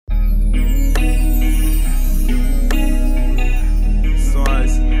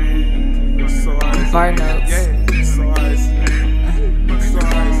bar notes. Yeah, so icy. So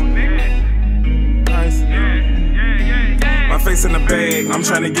icy. My face in the bag, I'm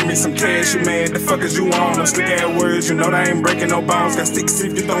trying to give me some cash. You mad? The fuck is you on? Them slick ass words, you know they ain't breaking no bones. Got sticks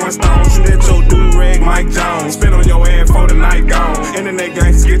if you throwing stones. Shoot at your do-rag, Mike Jones. Spit on your ass for the night gone. Internet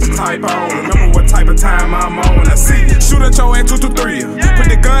gangsta, get your type on. Remember what type of time I'm on when I see you. Shoot at your ass 223. Put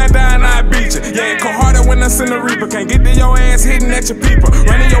the gun down, I beat you. Yeah, it go harder when I send the reaper. Can't get to your ass hitting at your people.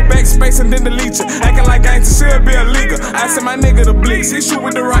 Running your backspace and then delete you. Acting like gangsta should be illegal. I send my nigga the blitz. He shoot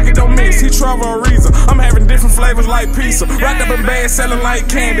with the rocket, don't miss. He travel a reason. I'm having different flavors like pizza. Wrapped up in bags, selling like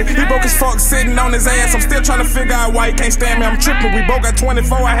candy. He broke his fork sitting on his ass. I'm still trying to figure out why he can't stand me. I'm tripping. We both got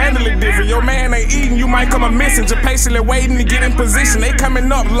 24. I handle it different. Your man ain't eating. You might come a messenger. Patiently waiting to get in position. They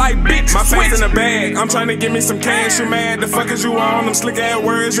coming up like bitch. My face in the bag. I'm trying to give me some cash. You mad? The fuck is you on? Them slick ass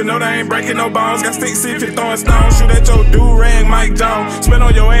words. You know they ain't breaking no bones. Got sticks if you throwing stones. Shoot at your do-rag, Mike Jones. Spit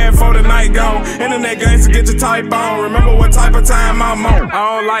on your ass for the night gone. Internet gangsta, get your type on. Remember what type of time I'm on.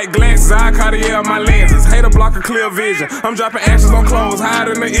 I don't like glasses. I Cartier on my lenses. Hate a block of clear vision. I'm dropping ashes on clothes.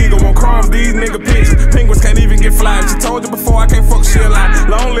 Higher than the eagle. Won't crumbs these nigga pigeons. Penguins can't even get fly. She told you before I can't fuck shit a lot.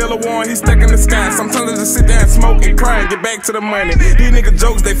 Long little Warren, he stuck in the sky. Sometimes I just sit there and smoke and cry and get back to the money. These nigga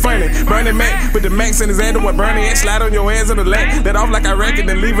jokes, they funny. Bernie Mac with the max in his head. What Bernie and slide on your ass in the lap. That off like I reckon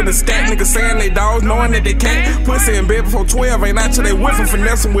and leaving the scat. Niggas saying they dogs, knowing that they can't. Pussy in bed before 12. Ain't out till they whiffing,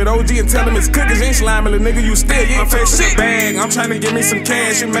 finessing with OG and tell him it's cookies. You ain't slimy, little nigga, you still. You ain't face shit. Bag. I'm trying to give me some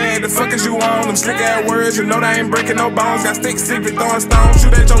cash. You mad? The fuck is you on? Them slick ass words. You know they ain't breaking no bones. Got sticks if you throwing stones.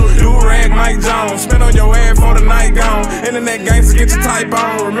 Shoot at your do-rag, Mike Jones. Spit on your ass for the night gone. Internet gangsta, get your type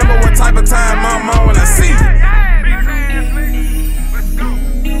on. Remember what type of time I'm on when I see you.